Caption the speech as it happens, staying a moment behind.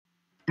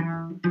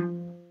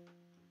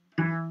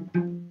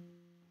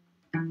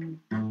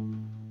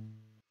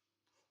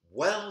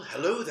Well,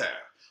 hello there.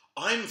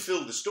 I'm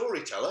Phil the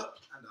storyteller.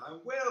 And I'm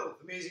Will,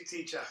 the music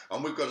teacher.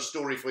 And we've got a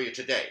story for you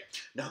today.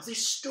 Now,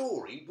 this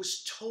story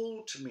was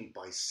told to me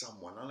by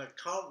someone, and I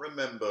can't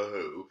remember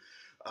who,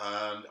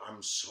 and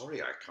I'm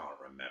sorry I can't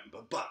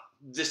remember, but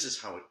this is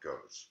how it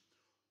goes.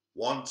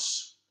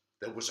 Once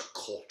there was a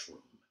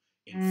courtroom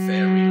in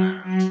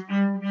Fairyland.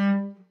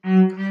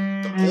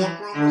 The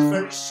courtroom was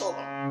very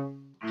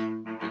solemn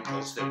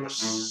because there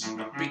was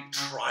a big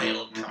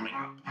trial coming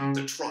up,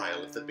 the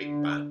trial of the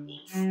big bad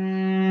wolf.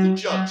 The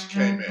judge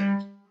came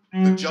in.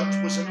 The judge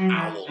was an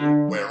owl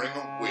wearing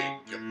a wig.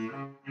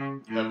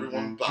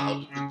 Everyone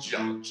bowed to the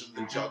judge, and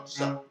the judge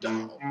sat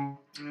down.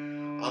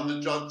 And the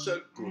judge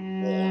said, "Good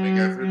morning,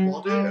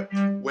 everybody.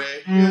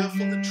 We're here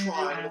for the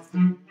trial of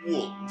the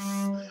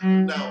wolf.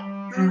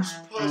 Now, who's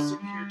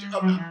prosecuting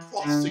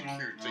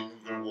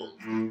the wolf?"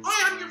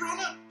 "I am, Your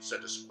Honour,"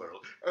 said a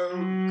squirrel. "Oh,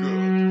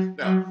 good.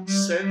 Now,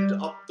 send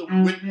up the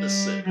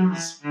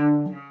witnesses."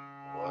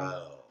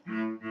 Well,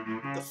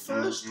 the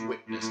first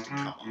witness to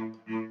come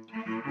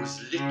up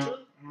was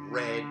Little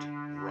Red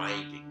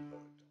Riding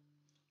Hood.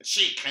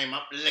 She came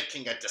up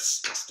licking a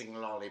disgusting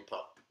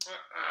lollipop.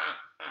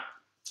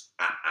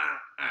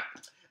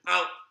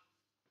 "Oh,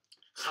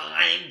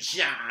 hi,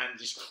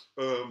 Judge."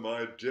 "Oh,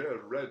 my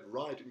dear Red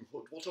Riding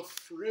Hood, what a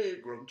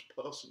fragrant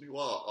person you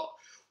are.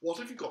 What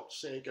have you got to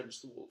say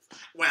against the wolf?"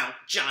 "Well,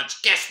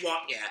 Judge, guess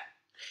what, yeah?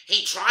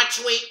 He tried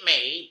to eat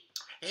me.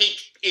 He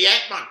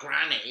ate my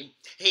granny.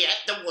 He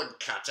ate the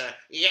woodcutter.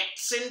 He ate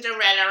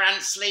Cinderella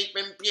and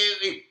Sleeping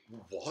Beauty."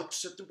 "What?"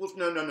 said the wolf.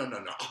 No.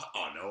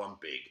 I know I'm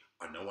big.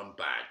 I know I'm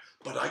bad.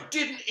 But I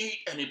didn't eat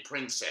any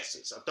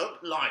princesses. I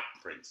don't like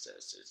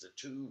princesses. They're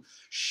too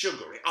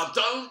sugary. I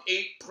don't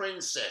eat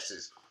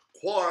princesses."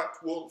 "Quiet,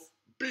 wolf.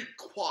 Be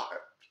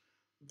quiet.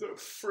 The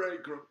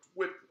fragrant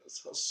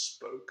witness has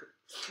spoken.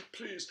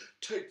 Please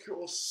take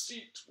your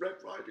seat,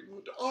 Red Riding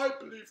Hood. I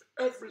believe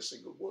every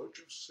single word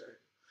you say."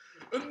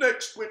 The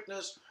next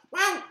witness.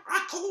 "Well,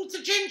 I called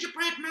the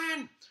gingerbread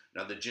man."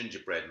 Now the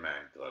gingerbread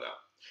man got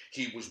up.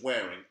 He was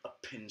wearing a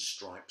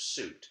pinstripe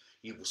suit.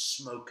 He was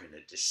smoking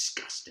a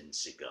disgusting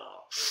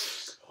cigar.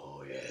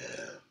 "Oh,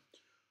 yeah.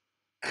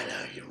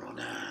 Hello, Your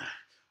Honour.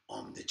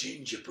 I'm the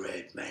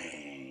gingerbread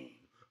man."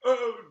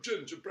 "Oh,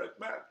 gingerbread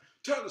man,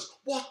 tell us,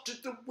 what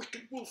did the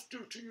wicked wolf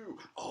do to you?"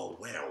 "Oh,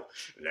 well,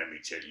 let me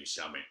tell you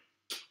something.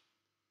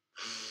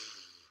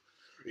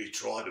 He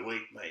tried to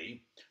eat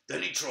me,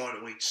 then he tried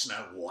to eat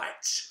Snow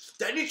White,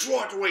 then he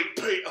tried to eat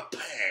Peter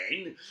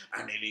Pan,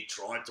 and then he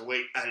tried to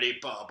eat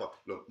Alibaba."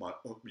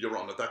 "Look, Your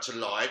Honour, that's a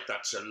lie,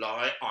 that's a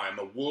lie. I'm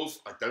a wolf,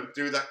 I don't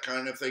do that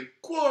kind of thing."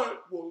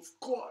 "Quiet, wolf,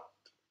 quiet.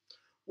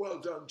 Well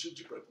done,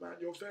 gingerbread man,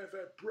 you're very,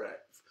 very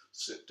brave.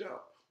 Sit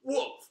down.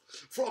 Wolf,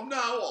 from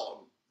now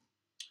on,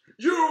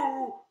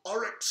 you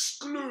are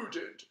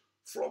excluded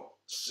from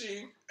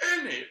seeing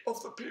any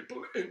of the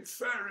people in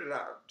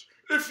Fairyland.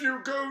 If you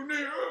go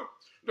near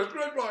the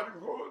Red Riding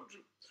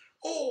Hood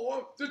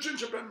or the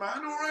gingerbread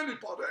man or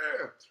anybody,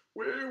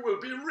 we will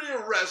be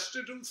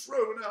rearrested and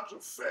thrown out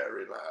of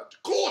Fairyland.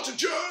 Court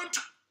adjourned."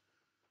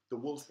 The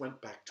wolf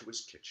went back to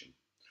his kitchen.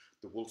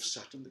 The wolf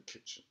sat in the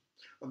kitchen,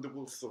 and the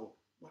wolf thought,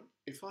 well,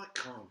 if I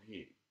can't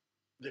eat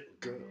little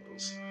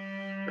girls,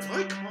 if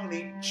I can't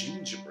eat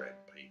gingerbread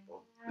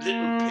people,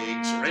 little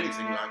pigs or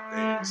anything like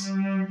this,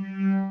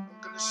 I'm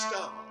going to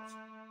starve.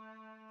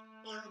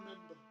 I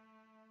remember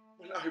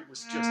when I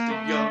was just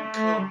a young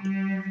cub,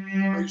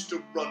 I used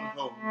to run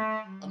home,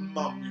 and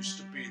Mum used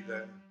to be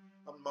there,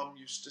 and Mum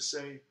used to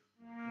say,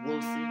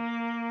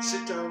 "Wolfie,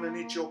 sit down and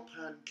eat your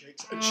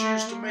pancakes," and she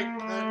used to make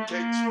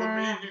pancakes for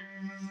me.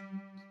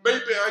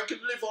 Maybe I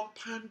could live on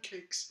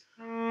pancakes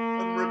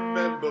and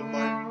remember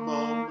my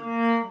Mum.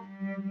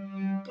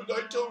 But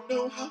I don't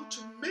know how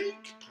to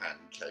make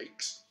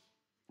pancakes.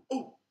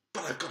 Oh,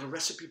 but I've got a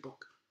recipe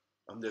book,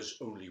 and there's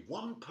only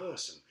one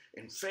person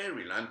in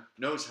Fairyland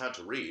knows how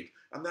to read,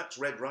 and that's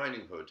Red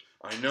Riding Hood.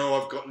 I know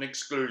I've got an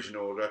exclusion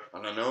order,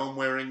 and I know I'm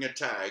wearing a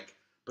tag,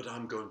 but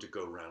I'm going to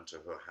go round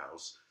to her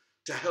house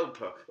to help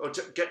her, or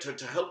to get her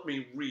to help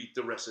me read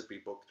the recipe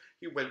book.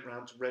 He went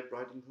round to Red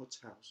Riding Hood's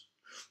house.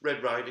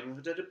 Red Riding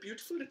Hood had a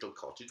beautiful little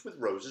cottage with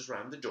roses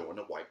round the door and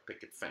a white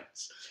picket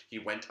fence. He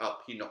went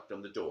up, he knocked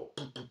on the door,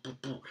 boo, boo, boo,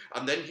 boo,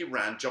 and then he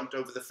ran, jumped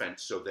over the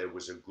fence, so there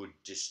was a good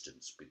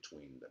distance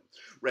between them.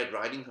 Red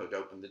Riding Hood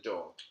opened the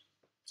door.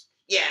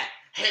 "Yeah,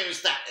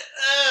 who's that?"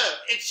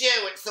 It's you,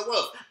 it's the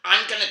wolf.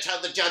 I'm going to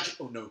tell the judge."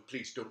 "Oh, no,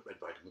 please don't, Red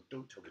Riding Hood.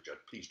 Don't tell the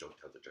judge. Please don't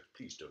tell the judge.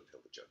 Please don't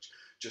tell the judge.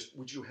 Just,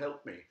 would you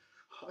help me?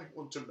 I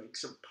want to make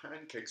some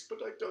pancakes,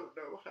 but I don't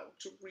know how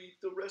to read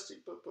the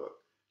recipe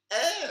book."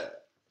 "Oh,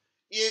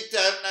 you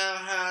don't know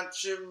how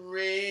to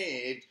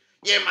read?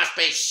 You must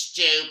be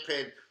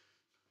stupid."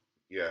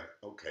 "Yeah,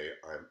 okay,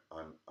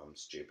 I'm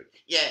stupid."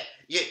 "Yeah,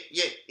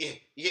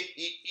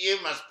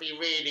 you must be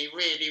really,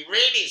 really,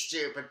 really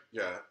stupid."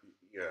 Yeah,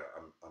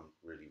 I'm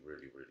really,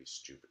 really, really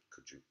stupid.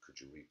 Could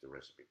you read the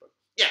recipe book?"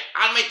 "Yeah,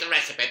 I'll read the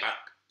recipe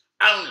book.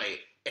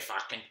 Only if I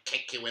can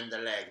kick you in the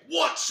leg."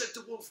 "What?" said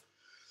the wolf.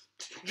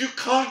 You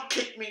can't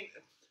kick me.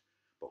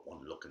 But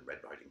one look in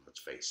Red Riding Hood's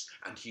face,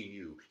 and he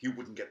knew he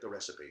wouldn't get the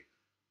recipe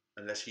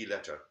unless he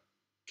let her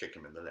kick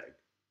him in the leg.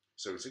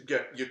 So he said,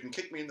 yeah, you can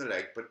kick me in the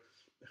leg, but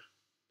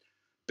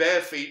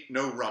bare feet,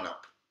 no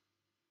run-up.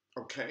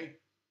 Okay?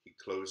 He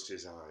closed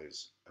his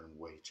eyes and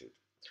waited.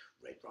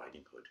 Red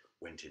Riding Hood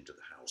went into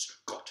the house,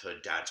 got her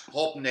dad's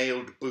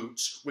hobnailed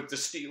boots with the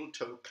steel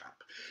toe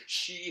cap.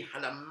 She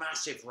had a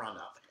massive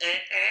run-up,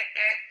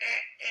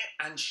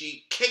 and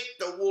she kicked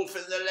the wolf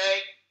in the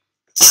leg.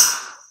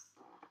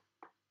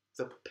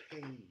 The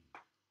pain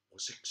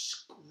was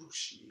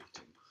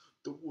excruciating.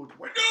 The wood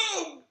went,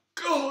 oh,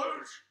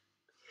 God!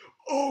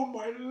 Oh,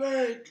 my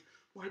leg!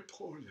 My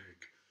poor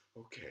leg.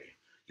 Okay,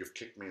 you've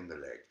kicked me in the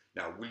leg.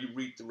 Now, will you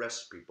read the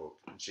recipe book?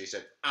 And she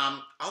said,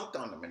 hold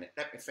on a minute.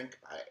 Let me think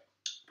about it.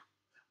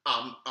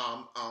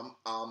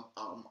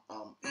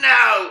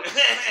 No!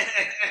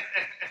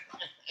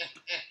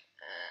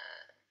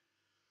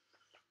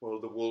 Well,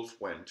 the wolf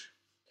went,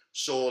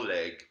 sore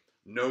leg,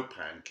 no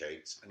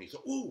pancakes, and he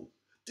thought, ooh,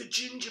 the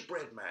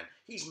gingerbread man,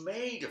 he's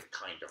made of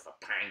kind of a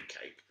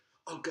pancake.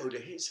 I'll go to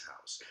his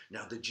house.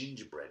 Now, the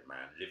gingerbread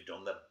man lived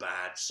on the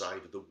bad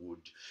side of the wood.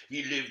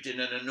 He lived in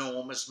an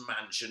enormous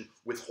mansion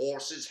with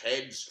horses'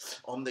 heads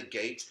on the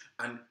gate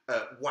and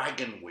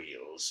wagon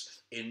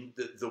wheels in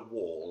the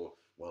wall.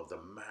 Well, the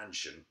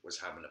mansion was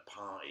having a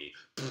party.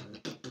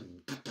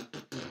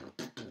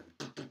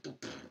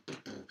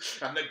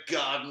 And the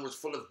garden was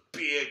full of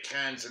beer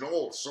cans and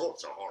all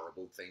sorts of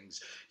horrible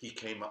things. He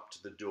came up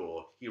to the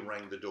door. He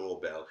rang the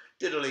doorbell.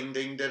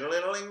 Diddling-ding,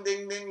 diddling-ding,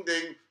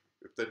 ding-ding-ding.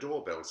 If the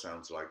doorbell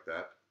sounds like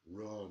that,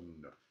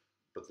 run.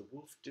 But the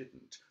wolf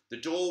didn't. The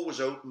door was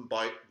opened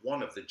by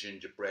one of the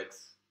gingerbread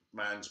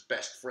man's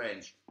best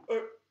friends.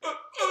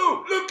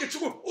 Oh, look, it's a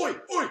wolf. Oi,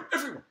 oi,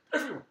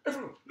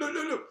 everyone,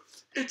 look.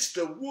 It's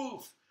the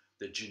wolf.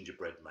 The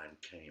gingerbread man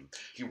came.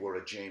 He wore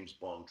a James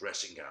Bond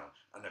dressing gown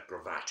and a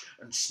cravat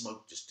and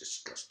smoked his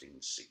disgusting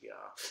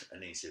cigar.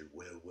 And he said,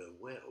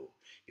 well,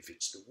 if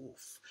it's the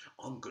wolf,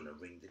 I'm going to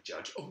ring the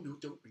judge. Oh, no,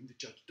 don't ring the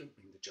judge.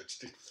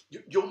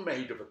 You're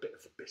made of a bit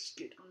of a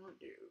biscuit,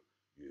 aren't you?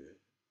 Yeah.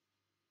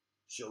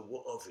 So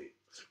what of it?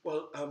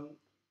 Well,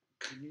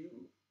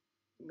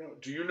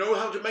 do you know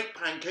how to make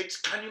pancakes?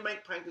 Can you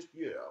make pancakes?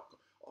 Yeah,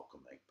 I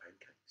can make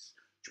pancakes.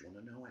 Do you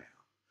want to know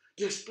how?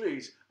 Yes,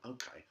 please.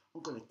 Okay,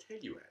 I'm going to tell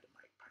you how to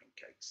make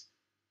pancakes.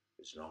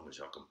 As long as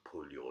I can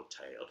pull your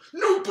tail.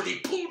 Nobody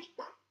pulls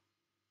my...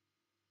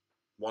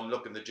 One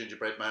look in the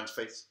gingerbread man's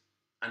face,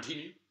 and he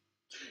knew.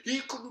 He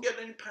couldn't get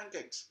any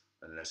pancakes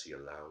unless he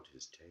allowed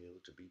his tail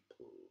to be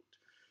pulled.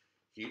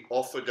 He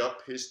offered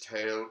up his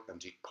tail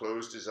and he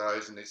closed his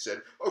eyes and he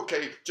said,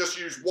 okay, just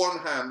use one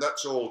hand,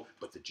 that's all.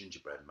 But the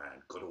gingerbread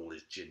man got all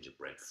his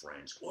gingerbread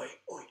friends. Oi,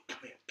 come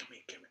here.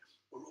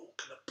 We're all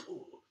going to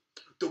pull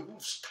the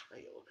wolf's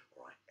tail.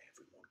 All right,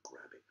 everyone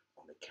grab it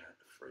on the count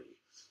of 3.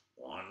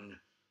 1,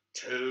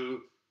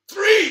 2,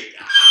 3.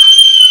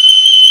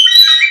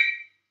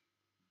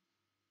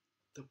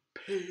 The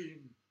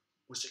pain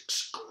was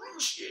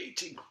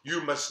excruciating.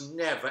 You must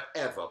never,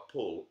 ever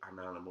pull an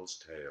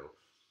animal's tail.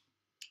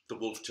 The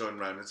wolf turned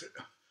round and said,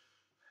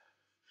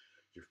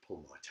 you've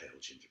pulled my tail,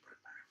 gingerbread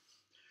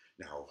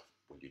man. Now,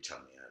 will you tell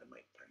me how to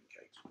make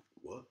pancakes?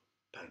 What?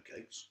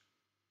 Pancakes?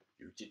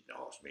 You didn't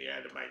ask me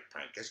how to make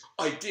pancakes.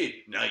 I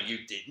did. No,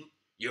 you didn't.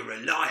 You're a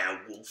liar,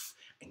 wolf.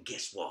 And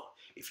guess what?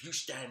 If you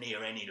stand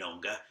here any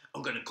longer,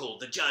 I'm going to call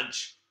the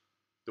judge.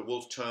 The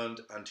wolf turned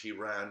and he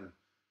ran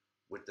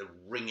with the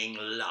ringing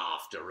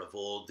laughter of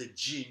all the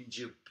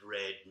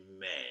gingerbread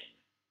men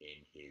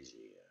in his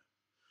ear.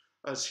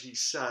 As he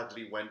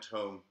sadly went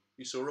home,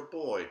 he saw a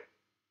boy,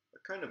 a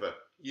kind of a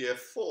year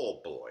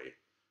 4 boy,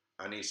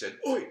 and he said,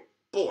 oi,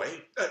 boy,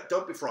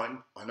 don't be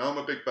frightened. I know I'm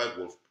a big bad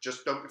wolf.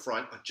 Just don't be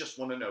frightened. I just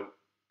want to know,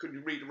 can you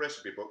read a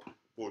recipe book? The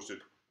boy said,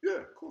 yeah,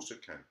 of course I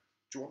can.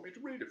 Do you want me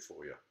to read it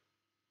for you?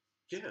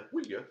 Yeah,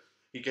 will you?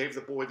 He gave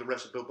the boy the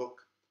recipe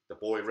book. The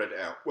boy read it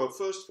out. Well,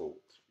 first of all,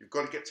 you've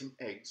got to get some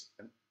eggs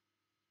and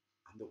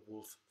the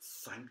wolf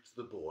thanked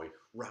the boy,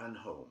 ran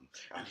home,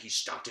 and he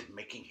started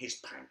making his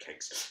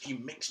pancakes. He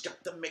mixed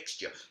up the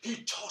mixture.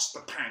 He tossed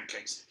the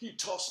pancakes. He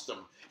tossed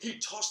them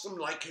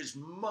like his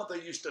mother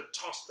used to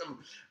toss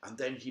them. And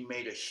then he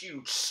made a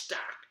huge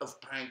stack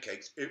of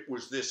pancakes. It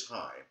was this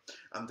high.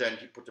 And then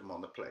he put them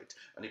on the plate.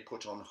 And he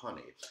put on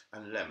honey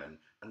and lemon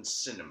and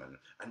cinnamon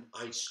and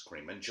ice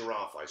cream and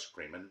giraffe ice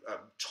cream and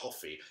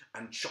toffee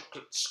and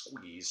chocolate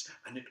squeeze.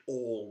 And it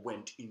all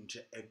went into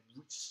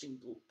every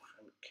single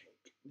pancake.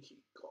 And he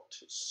got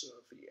his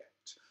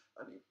serviette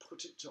and he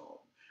put it on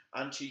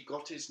and he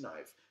got his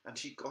knife and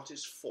he got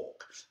his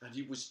fork and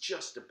he was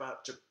just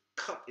about to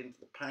cut into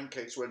the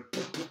pancakes when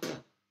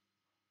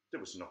there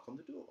was a knock on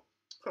the door.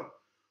 Huh.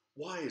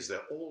 Why is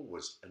there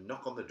always a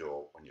knock on the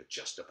door when you're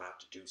just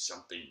about to do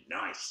something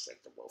nice, said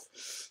the wolf.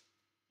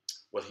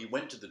 Well, he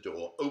went to the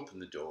door,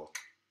 opened the door,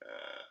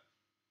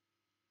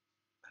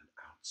 and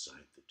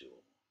outside the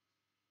door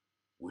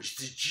was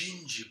the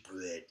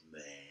gingerbread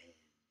man.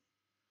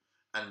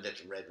 And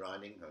Little Red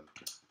Riding Hood.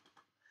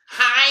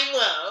 Hi,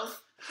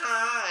 Wolf.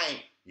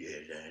 Hi. Yeah,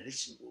 now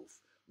listen, Wolf.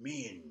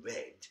 me and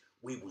Red,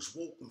 we was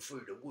walking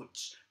through the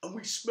woods and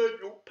we smelled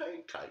your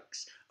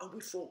pancakes and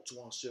we thought to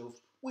ourselves,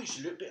 we're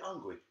a little bit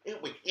hungry,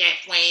 ain't we? Yes,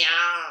 we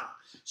are.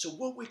 So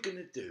what we're going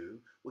to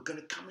do, we're going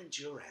to come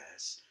into your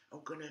house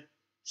and we're going to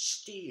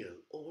steal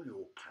all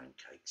your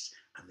pancakes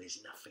and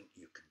there's nothing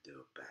you can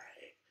do about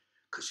it.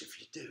 Because if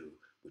you do,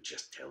 we'll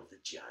just tell the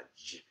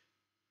judge.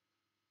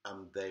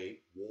 And they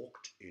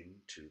walked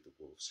into the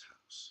wolf's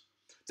house.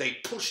 They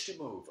pushed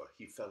him over.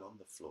 He fell on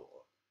the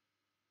floor.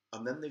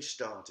 And then they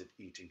started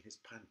eating his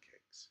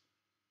pancakes.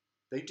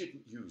 They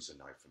didn't use a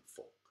knife and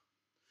fork.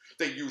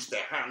 They used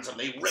their hands and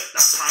they ripped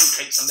the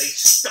pancakes and they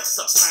stuffed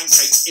the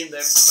pancakes in their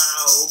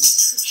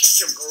mouths.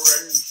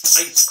 Sugar and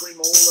ice cream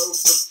all over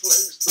the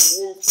place.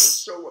 The wolf was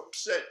so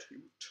upset he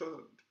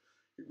turned.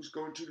 He was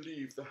going to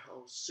leave the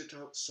house, sit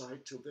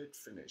outside till they'd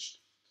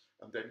finished,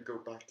 and then go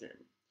back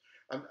in.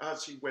 And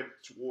as he went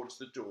towards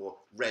the door,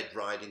 Red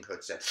Riding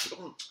Hood said,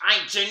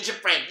 "Hey,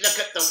 Gingerbread, look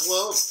at the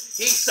wolf.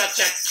 He's such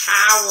a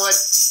coward."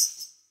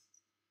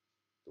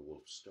 The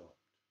wolf stopped.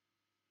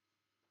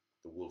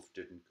 The wolf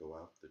didn't go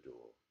out the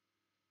door.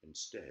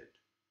 Instead,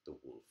 the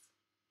wolf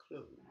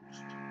closed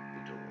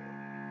the door.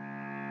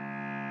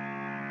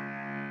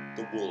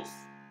 The wolf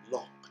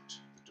locked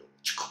the door.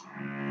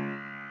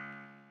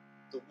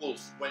 The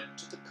wolf went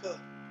to the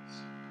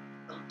curtains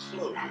and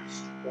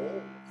closed all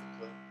of the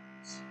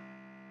curtains.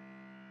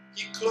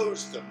 He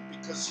closed them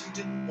because he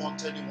didn't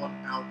want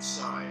anyone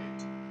outside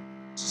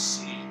to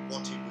see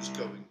what he was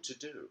going to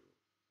do.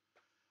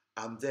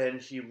 And then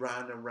he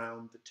ran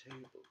around the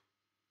table,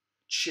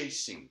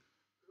 chasing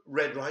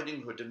Red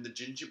Riding Hood and the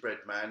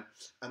gingerbread man,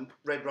 and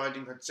Red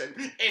Riding Hood said,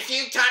 "If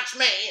you touch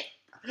me,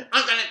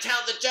 I'm going to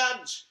tell the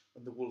judge."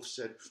 And the wolf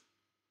said,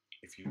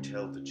 "If you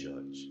tell the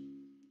judge,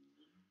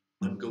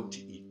 I'm going to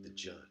eat the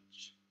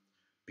judge.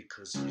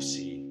 Because you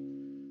see,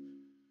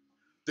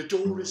 the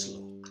door is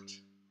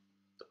locked,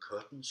 the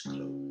curtain's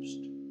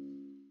closed,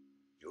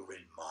 you're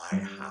in my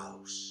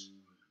house,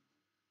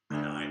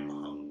 and I'm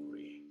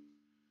hungry."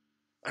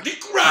 And he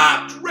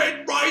grabbed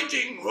Red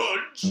Riding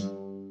Hood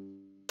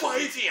by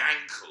the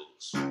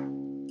ankles,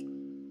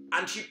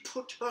 and he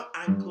put her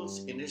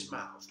ankles in his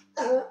mouth,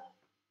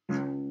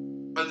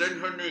 and then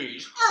her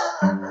knees,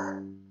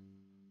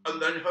 and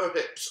then her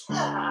hips.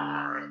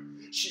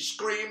 She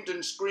screamed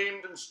and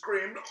screamed and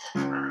screamed,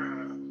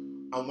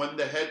 and when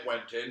the head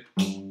went in,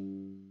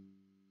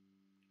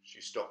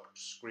 she stopped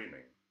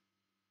screaming.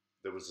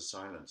 There was a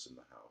silence in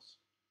the house.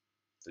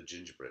 The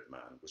gingerbread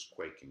man was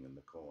quaking in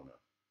the corner.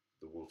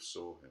 The wolf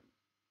saw him.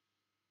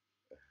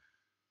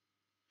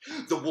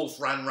 The wolf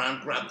ran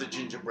round, grabbed the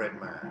gingerbread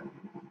man,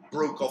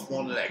 broke off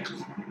one leg. Do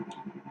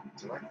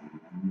you like it?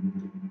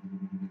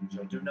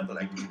 Shall I do another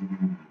leg?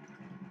 I'm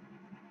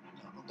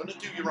going to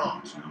do your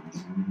arms now.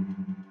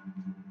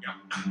 Yeah.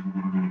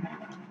 I'm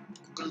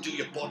going to do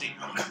your body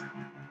now.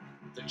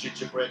 The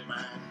gingerbread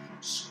man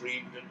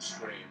screamed and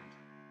screamed,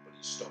 but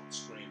he stopped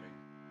screaming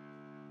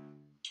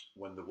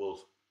when the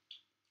wolf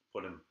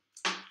put him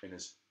in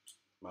his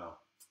mouth.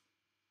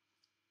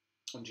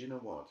 And you know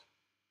what?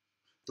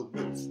 The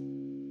wolf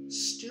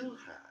still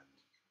had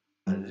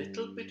a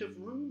little bit of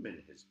room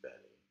in his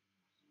belly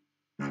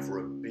for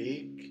a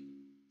big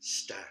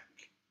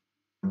stack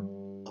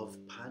of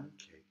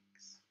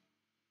pancakes.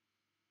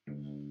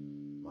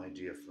 My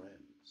dear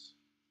friends,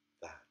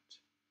 that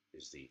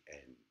is the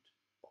end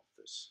of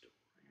the story.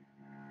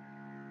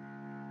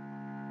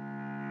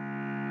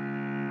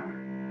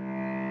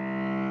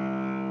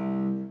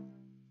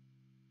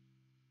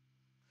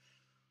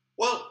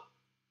 Well,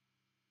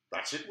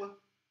 that's it, one.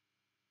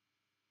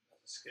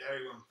 That's a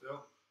scary one,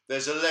 Phil.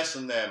 There's a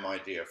lesson there, my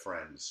dear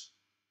friends.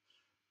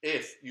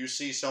 If you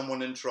see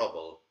someone in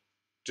trouble,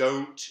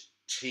 don't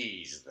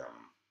tease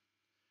them.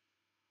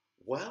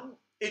 Well,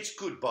 it's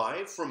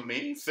goodbye from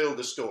me, Phil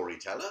the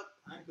storyteller.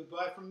 And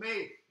goodbye from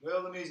me,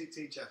 Will the music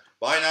teacher.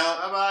 Bye now.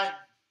 Bye-bye.